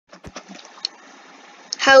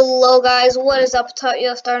Hello guys, what is up?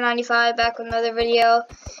 Star95 back with another video.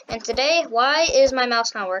 And today, why is my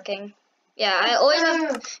mouse not working? Yeah,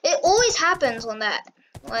 it always happens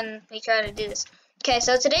when we try to do this. Okay,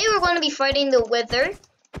 so today we're going to be fighting the Wither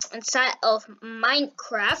inside of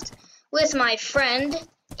Minecraft with my friend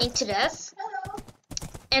Into Death.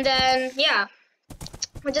 And then yeah,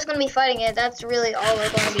 we're just going to be fighting it. That's really all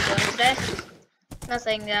we're going to be doing today.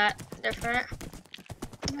 Nothing that different.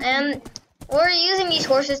 And we're using these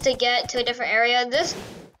horses to get to a different area. These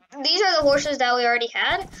are the horses that we already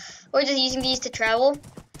had. We're just using these to travel.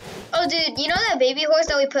 Oh, dude, you know that baby horse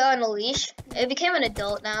that we put on a leash? It became an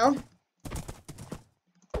adult now.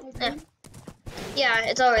 Yeah,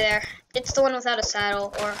 it's over there. It's the one without a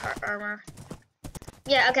saddle or armor.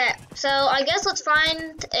 Yeah, okay. So I guess let's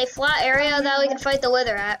find a flat area that we can fight the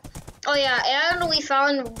Wither at. Oh yeah, and we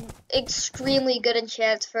found extremely good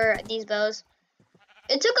enchants for these bows.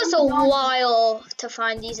 It took us a while to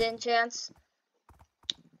find these enchants.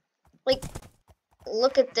 Like,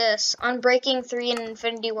 look at this. Unbreaking 3 and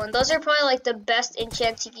Infinity 1. Those are probably like the best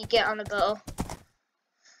enchants you could get on a bow.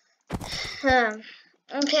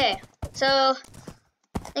 Okay, so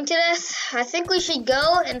into this, I think we should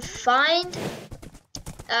go and find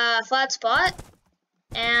a flat spot.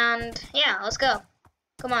 And yeah, let's go.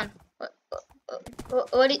 Come on.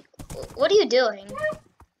 What are you doing?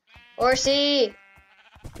 Horsey.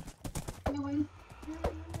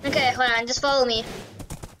 Okay, hold on, just follow me.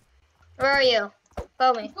 Where are you?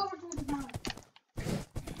 Follow me.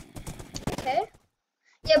 Okay.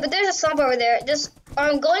 Yeah, but there's a swamp over there. Just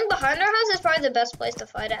going behind our house is probably the best place to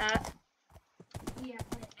fight it at.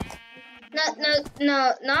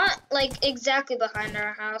 Not like exactly behind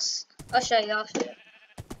our house. I'll show you.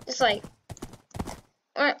 Just like,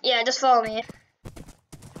 yeah, just follow me.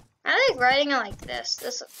 I like riding it like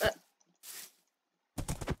this.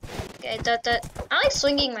 Okay, I like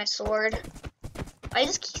swinging my sword. I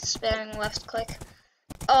just keep spamming left click.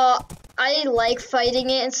 I like fighting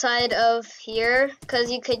it inside of here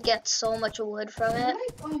because you could get so much wood from it.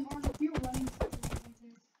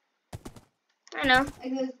 I know.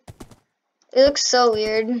 It looks so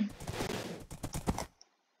weird.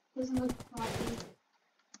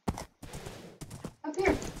 Up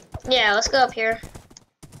here. Yeah, let's go up here.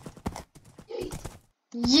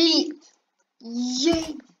 Yeet.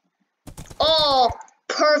 Yeet. Oh,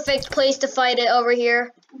 perfect place to fight it over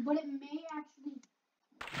here. But it may actually.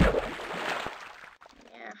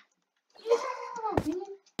 Yeah.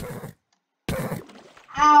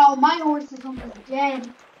 Ow, my horse is almost dead.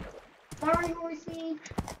 Sorry, horsey.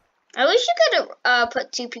 I wish you could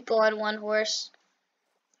put 2 people on one horse.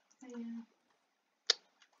 Yeah.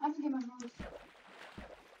 I have to get my horse.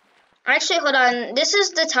 Actually, hold on. This is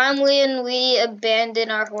the time when we abandon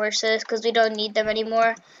our horses because we don't need them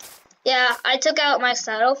anymore. Yeah, I took out my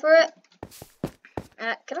saddle for it.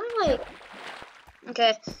 Can I, like...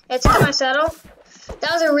 Okay, I took out my saddle.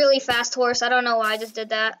 That was a really fast horse. I don't know why I just did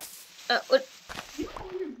that. What?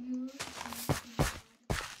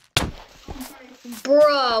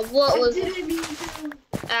 Bruh, what was...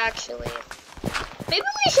 Actually. Maybe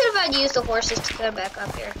we should have used the horses to come back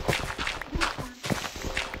up here.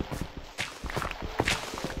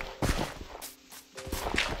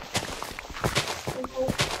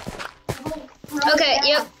 Okay,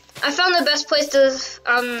 yep. I found the best place to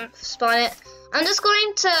spawn it. I'm just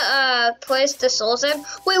going to place the souls in.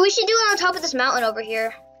 Wait, we should do it on top of this mountain over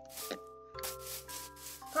here.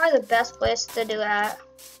 Probably the best place to do that.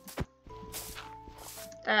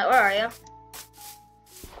 Where are you?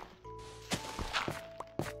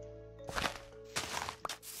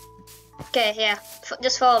 Okay, yeah.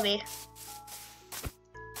 Just follow me.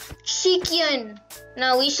 Chicken!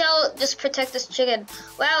 No, we shall just protect this chicken.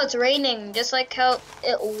 Wow, it's raining, just like how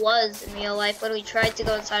it was in real life when we tried to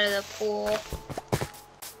go inside of the pool.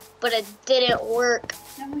 But it didn't work.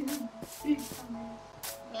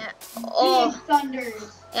 Yeah. Oh.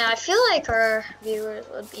 Yeah, I feel like our viewers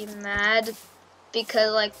would be mad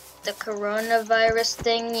because, like, the coronavirus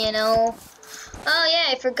thing, you know. Oh,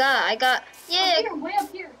 yeah, I forgot. Yeah. Up here, way up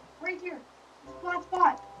here. Right here. Flat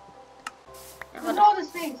spot. Look at all the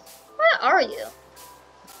space. Where are you?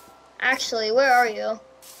 Actually, where are you?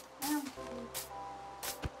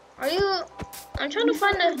 Are you? I'm trying to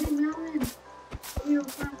find a...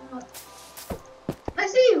 I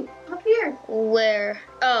see you! Up here! Where?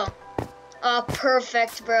 Oh. Oh,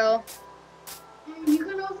 perfect, bro. And you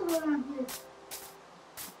can also go down here.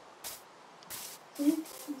 See?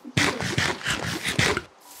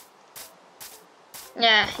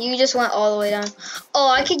 Yeah, you just went all the way down. Oh,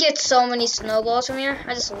 I could get so many snowballs from here.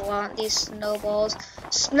 I just want these snowballs.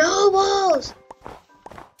 Snowballs!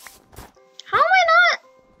 How am I not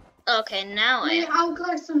Okay, now Wait, I'll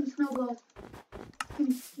collect some snowballs.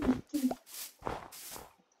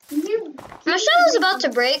 My show's about to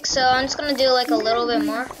break, so I'm just gonna do like a little bit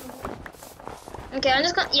more. Okay, I'm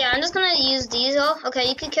just gonna use these all. Okay,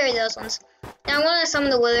 you can carry those ones. Now I'm gonna summon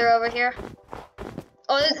the wither over here.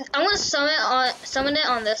 Oh, I'm gonna summon it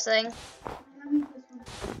on this thing.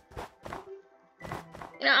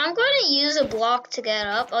 You know, I'm going to use a block to get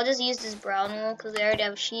up. I'll just use this brown wool because they already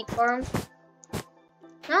have a sheep farm.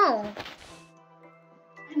 No.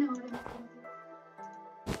 I know what I'm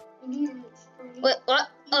doing. You need it straight. Wait,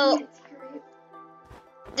 what? I'm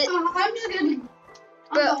just gonna.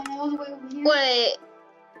 I'm going all the way over here. Wait.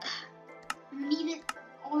 I need it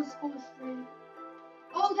all straight.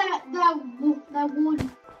 Oh, that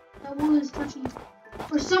wood is touching it.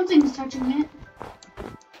 Or something's touching it.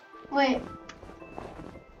 Wait.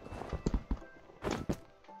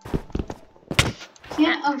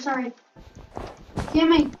 Oh, sorry.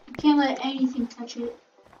 Can't let anything touch it.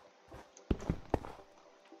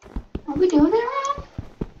 Are we doing it wrong?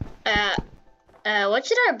 What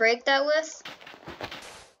should I break that with?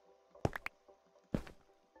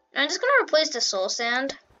 I'm just gonna replace the soul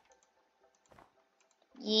sand.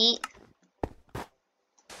 Yeet.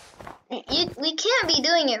 We can't be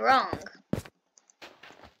doing it wrong.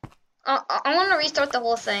 I want to restart the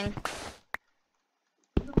whole thing.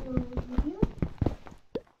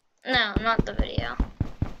 No, not the video.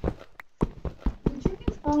 The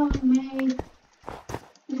chicken's following me.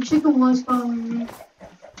 The chicken was following me.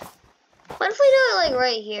 What if we do it like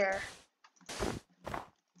right here?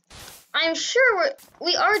 I'm sure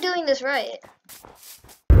we are doing this right.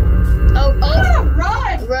 Oh,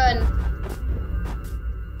 run! Run.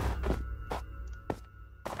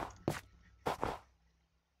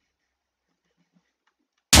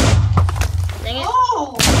 Dang it.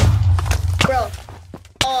 Oh! Bro.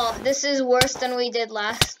 Oh, this is worse than what we did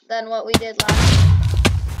last.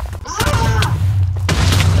 Ah!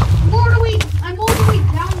 I'm all the way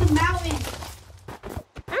down the mountain.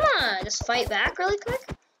 I'm gonna just fight back really quick.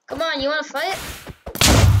 Come on, you wanna fight?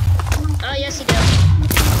 Oh, yes you do.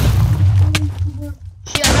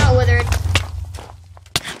 Shoot, I'm not withered.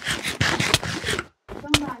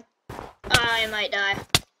 Don't die. I might die.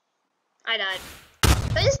 I died.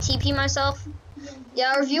 Did I just TP myself?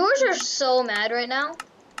 Yeah, our viewers are so mad right now.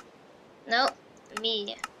 Nope,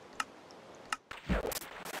 me.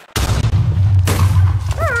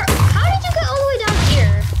 How did you get all the way down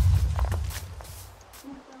here?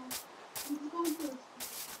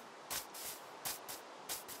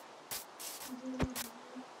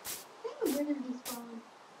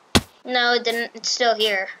 No, it didn't. It's still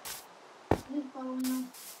here.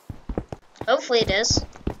 Hopefully it is.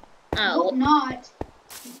 Oh. Hope not.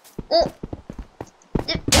 Well,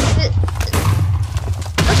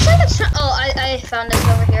 looks like it's trying. Oh, I found this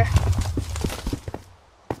over here.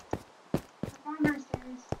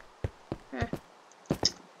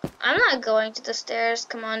 I'm not going to the stairs.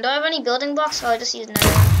 Come on. Do I have any building blocks? Oh, I'll just use another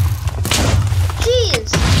one.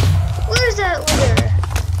 Jeez! Where's that wither?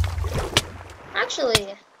 Actually,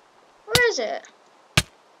 where is it?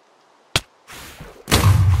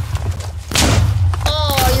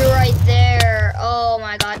 Oh, you're right there. Oh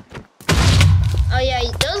my god. Oh yeah,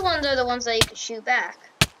 those ones are the ones that you can shoot back.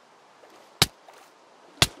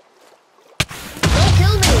 Don't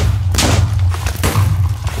kill me!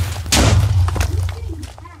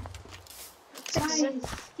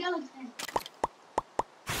 Skeleton.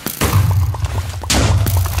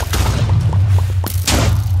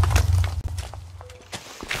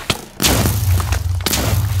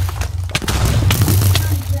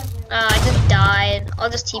 I just died. I'll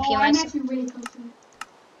just TP myself. I'm actually really close to it.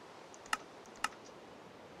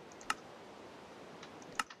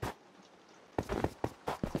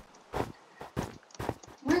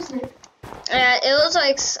 Where's it? It looks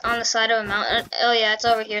like it's on the side of a mountain. Oh yeah, it's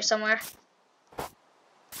over here somewhere.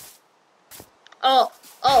 Oh.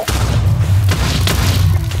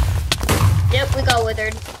 Yep, we got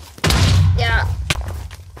withered. Yeah.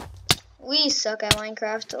 We suck at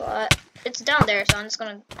Minecraft a lot. It's down there, so I'm just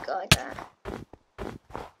gonna go like that.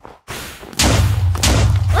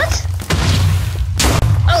 What?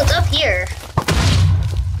 Oh, it's up here.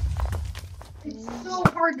 It's so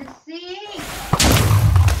hard to see.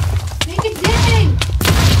 Make it dig.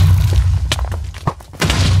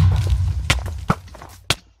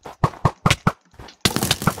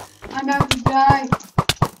 I'm about to die.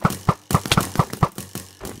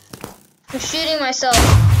 I'm shooting myself.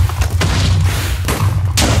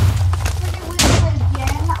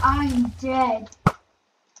 Again, I'm dead.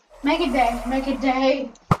 Make it day. Make it day.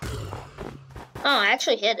 Oh, I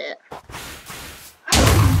actually hit it. I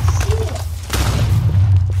didn't see it.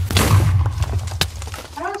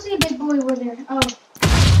 here. Oh.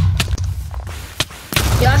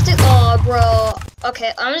 You have to. Oh, bro.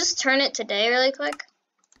 Okay, I'm gonna just turn it to day really quick.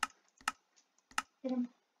 Hit him.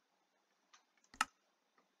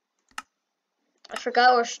 I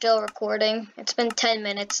forgot we're still recording. It's been 10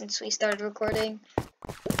 minutes since we started recording.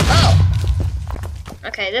 Oh!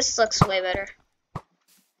 Okay, this looks way better.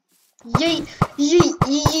 Yeet! Yeet!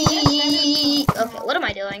 Yeet! Okay, what am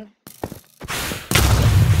I doing?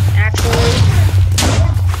 Actually.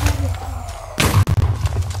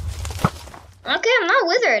 Okay, I'm not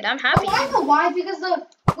withered. I'm happy. Oh, I know why. Because the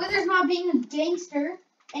Wither's not being a gangster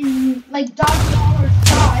and like dodging all her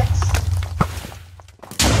shots.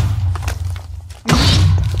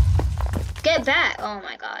 Get back! Oh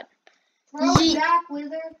my god. Throw it back,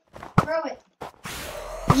 Wither. Throw it.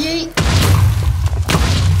 Yeet!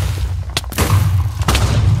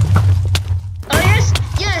 Oh yes!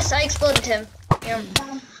 Yes, I exploded him. Yeah.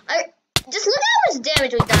 Just look at how much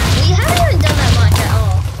damage we've done. We haven't even done that much at all.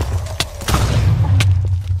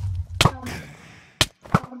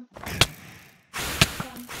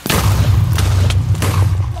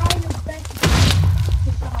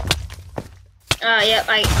 Yep,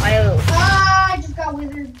 I just got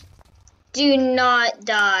withered. Do not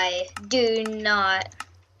die. Do not.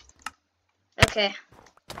 Okay.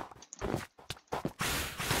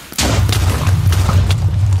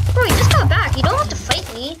 Bro, you just got back. You don't have to fight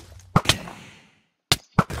me.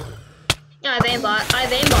 Yeah, I've aimbot.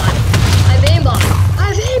 I've aimbot. I've aimbot.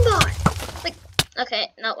 I've aimbot. Like,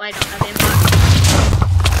 okay, no, I don't have aimbot.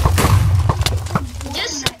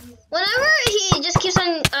 Just whenever he just keeps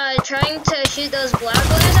on trying to shoot those black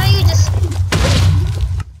bullets at you, just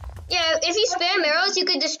yeah. If you spam arrows, you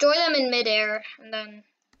could destroy them in midair, and then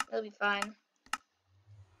it'll be fine.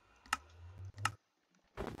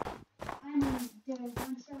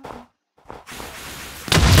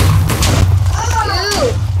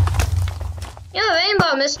 Ooh. You have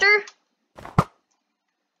aimbot, mister.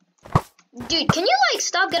 Dude, can you like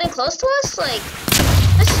stop getting close to us? Like,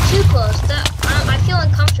 that's too close. I feel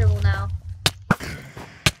uncomfortable now.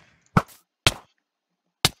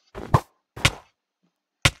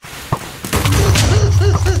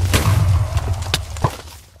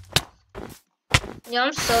 Yeah,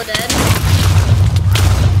 I'm so dead.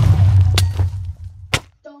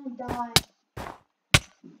 Don't die.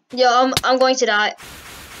 Yo, I'm going to die.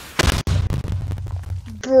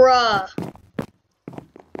 Bruh.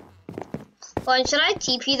 Well, should I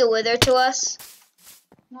TP the Wither to us?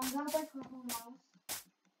 No, not like her whole house.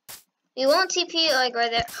 You won't TP like right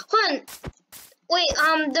there. Hold on. Wait,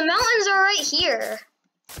 the mountains are right here.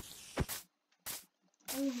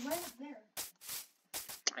 It was right up there.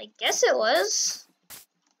 I guess it was.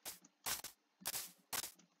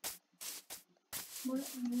 What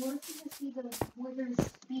if you just see the Wither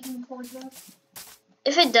speeding towards us?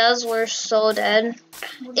 If it does, we're so dead.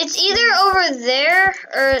 It's either over there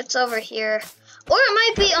or it's over here. Or it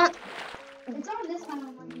might be on... It's on this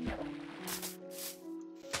mountain.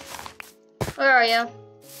 Where are you? You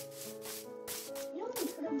know we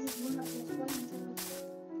could have just went up this way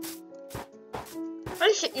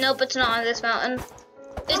instead. Nope, it's not on this mountain.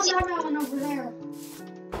 It's that mountain over there.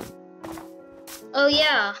 Oh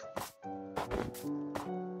yeah.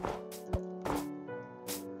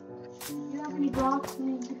 Do you have any blocks?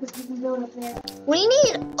 Because we can go up there. We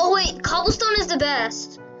need... Oh wait, cobblestone is the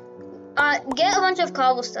best. Get a bunch of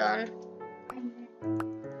cobblestone.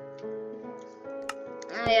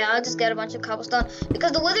 Oh yeah, I'll just get a bunch of cobblestone.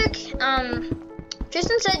 Because the Wither...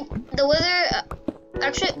 Tristan said the Wither...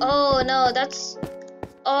 actually... Oh no, that's...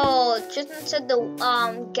 Oh, Tristan said the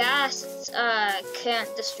gas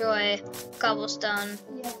can't destroy cobblestone.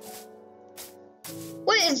 Yeah.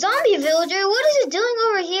 Wait, zombie villager, what is it doing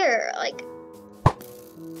over here? Like,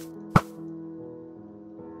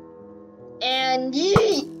 and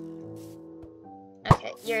yeet.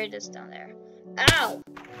 Okay, you're just down there. Ow,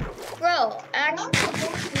 bro. Actually,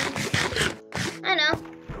 I know.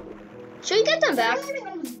 Should we get them back?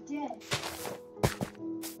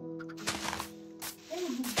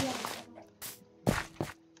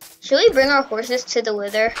 Should we bring our horses to the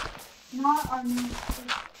Wither? Not our new.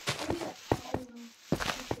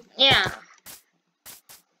 Yeah.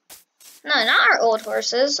 No, not our old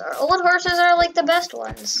horses. Our old horses are like the best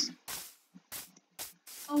ones.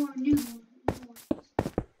 Oh, our new ones.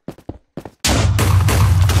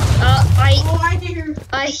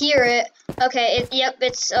 I hear it. Okay, yep,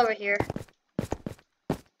 it's over here.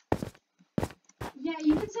 Yeah,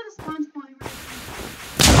 you can set a spawn point right there.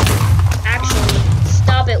 Actually,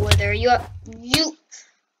 stop it, Wither.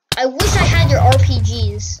 I wish I had your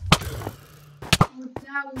RPGs.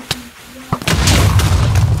 That would be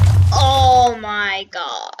Oh my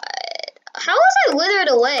god. How was I withered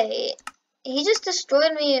away? He just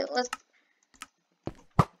destroyed me with...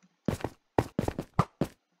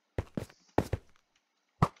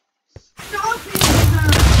 Stop it,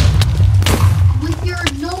 with your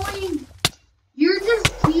annoying... You just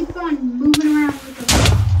keep on moving around with a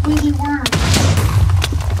squiggy worm.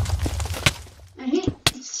 I hate...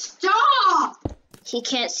 Stop! He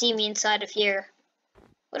can't see me inside of here.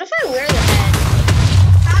 What if I wear the head?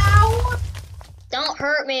 Ow! Don't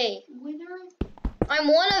hurt me. Wither? I'm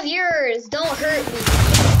one of yours. Don't hurt me.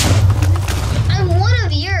 I'm one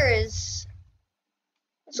of yours.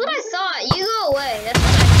 That's what I thought. You go away. That's what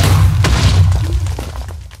I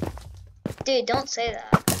thought. Dude, don't say that.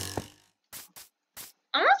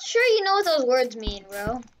 I'm not sure you know what those words mean,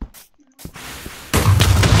 bro.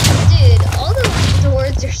 Dude, all the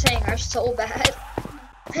words you're saying are so bad.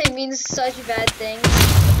 They mean such bad things.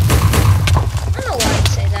 I don't know why you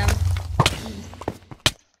say them.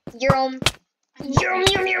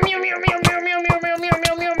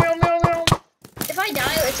 If I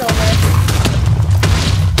die, it's over.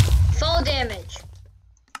 Fall damage.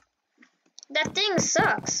 That thing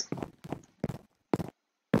sucks.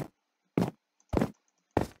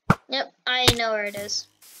 Yep, I know where it is.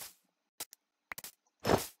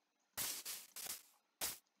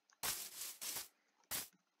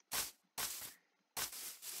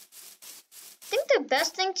 I think the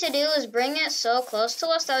best thing to do is bring it so close to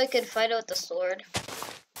us that we could fight it with the sword.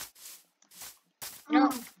 No,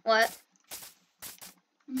 what?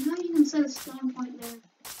 You know you can set a spawn point there.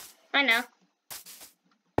 I know.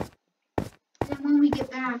 Then when we get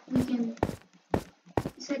back, we can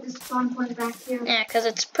set the spawn point back here. Yeah, because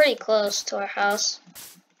it's pretty close to our house.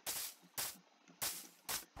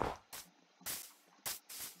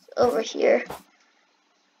 It's over here.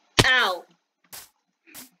 Ow!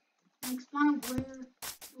 Like spawn up where the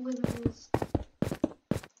wither is.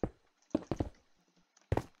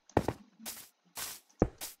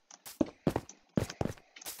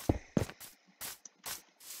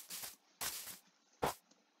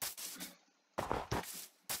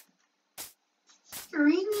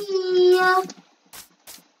 Stringy.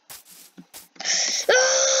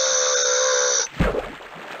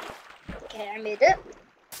 Okay, I made it.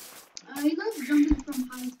 You guys jumping from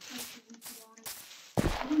high places into water.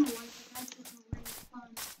 I don't know why, but that's just really fun.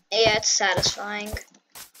 Yeah, it's satisfying.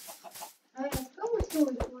 Alright, let's go. We're still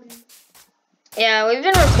recording. Yeah, we've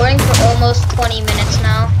been recording for almost 20 minutes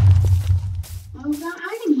now. Oh god,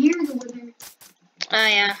 I can hear the wither. Oh,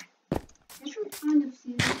 yeah. I should kind of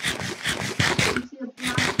see it. You see a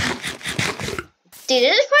black. Dude,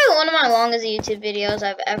 this is probably one of my longest YouTube videos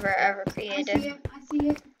I've ever created. I see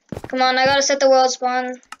it. Come on, I gotta set the world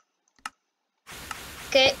spawn.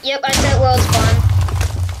 Okay, yep, I set world spawn.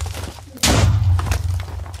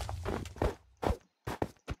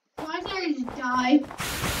 Why did I just die?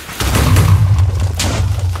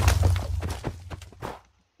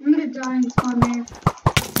 I'm gonna die and spawn there.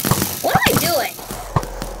 What am I doing?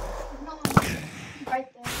 No, right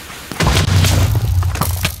there.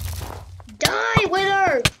 Die,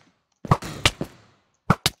 Wither!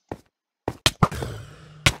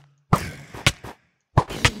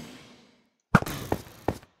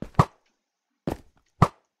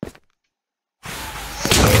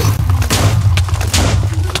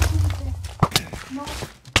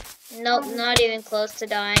 Nope, not even close to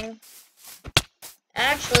dying.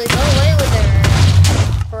 Actually, go away with her,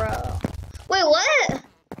 bro. Wait, what?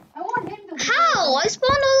 I want him to. How? I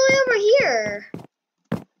spawned all the way over here.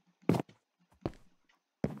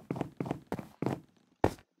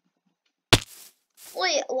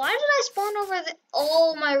 Wait, why did I spawn over the...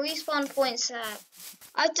 Oh, my respawn point set.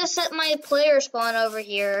 I have to set my player spawn over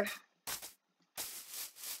here.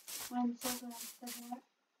 I'm so glad I said that.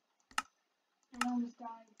 I almost died.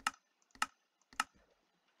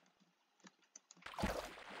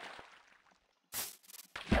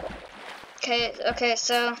 Okay,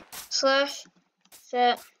 so slash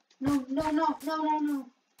set. No.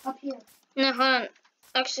 Up here. No, hold on.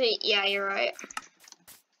 Actually, yeah, you're right.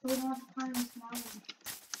 So we don't have to climb this mountain.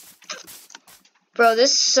 Bro,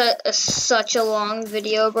 this is such a long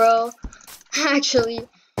video, bro. Actually.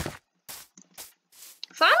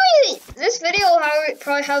 Finally, this video will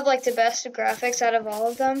probably have like the best graphics out of all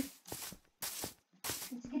of them.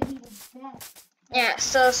 It's gonna be the best. Yeah,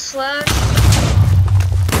 so slash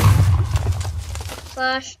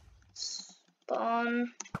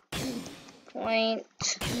spawn point.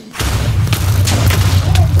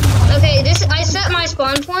 Okay, I set my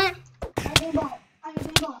spawn point. I have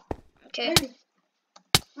a ball. Okay.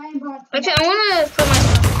 I bought. Okay, I wanna put my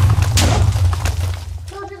spawn.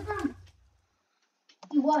 No, just run.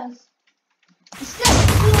 He was.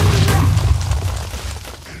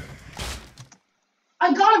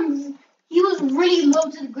 I got him. He was really low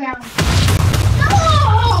to the ground.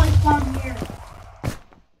 Oh, I spawned here.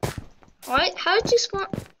 What? How did you spawn?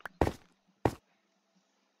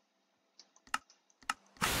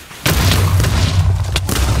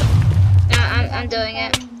 I'm doing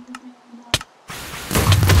it.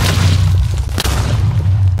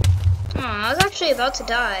 Oh, I was actually about to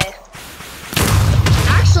die.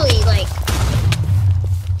 Actually, like,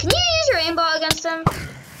 can you use your aimbot against him?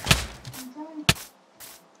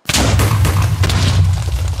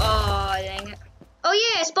 Oh, dang it. Oh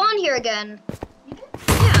yeah, I spawned here again.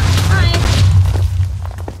 Yeah, hi.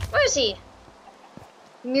 Where is he?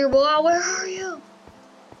 Mirboa, where are you?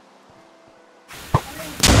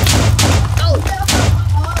 Oh.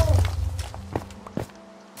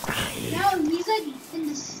 No, he's like in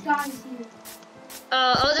disguise here.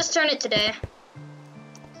 I'll just turn it today.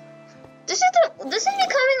 This is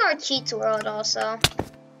becoming our cheats world also.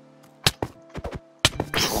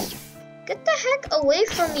 Get the heck away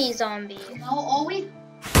from me, zombie. No, always.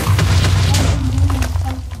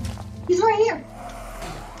 He's right here.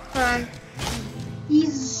 Hold on.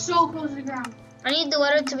 He's so close to the ground. I need the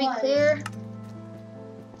weather to be clear.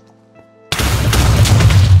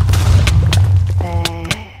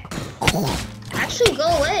 Actually, go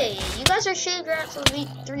away. You guys are shaved rats with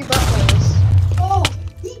three buttholes. Oh,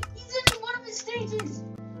 he's in one of his stages.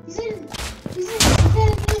 He's in his stage.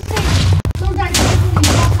 Don't die,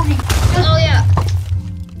 stop for me. Oh yeah.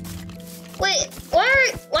 Wait,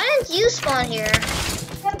 why didn't you spawn here?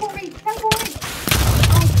 Teleport me.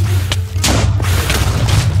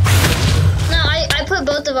 No, I put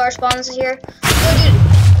both of our spawns here. Oh, dude.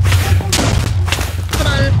 Hold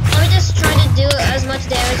on. Let me just try to do as much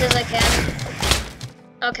damage as I can.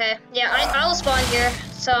 Okay. Yeah, I will spawn here.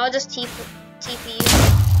 So I'll just TP you.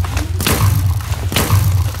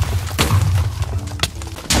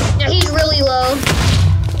 Yeah, he's really low.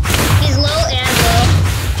 He's low and low.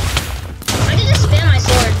 I can just spam my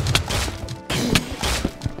sword.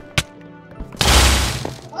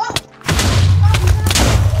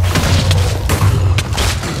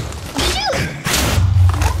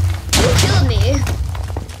 You killed me.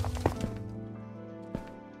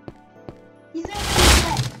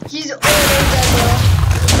 He's almost dead though.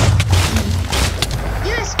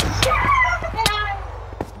 Yes.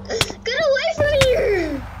 Get away from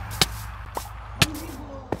here.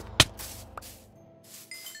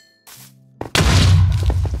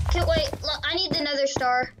 Okay, wait. I need another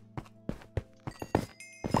star.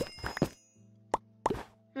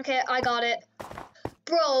 Okay, I got it.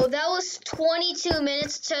 Bro, that was 22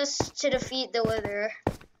 minutes just to defeat the wither.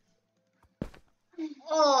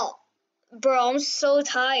 Oh, bro, I'm so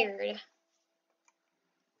tired.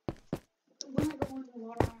 When I go in the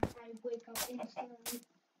water, I wake up instantly.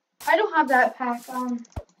 I don't have that pack on.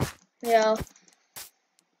 Yeah.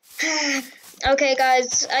 Okay,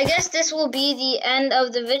 guys, I guess this will be the end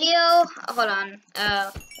of the video. Hold on.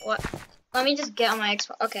 What? Let me just get on my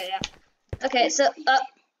Xbox. Okay, yeah. Okay, so,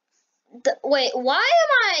 wait, why am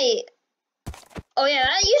I... Oh, yeah,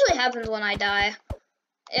 that usually happens when I die.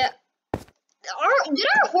 Yeah. Did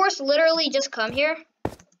our horse literally just come here?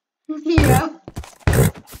 Yeah.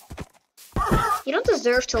 You don't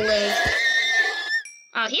deserve to live.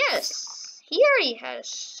 Oh, he already has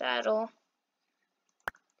saddle.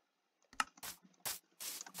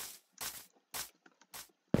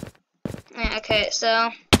 Yeah, okay, so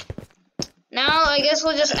now I guess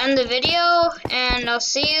we'll just end the video, and I'll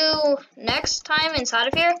see you next time inside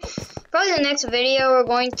of here. Probably the next video we're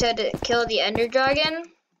going to kill the Ender Dragon.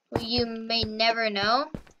 You may never know,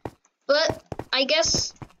 but I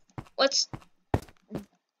guess let's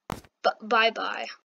bye-bye.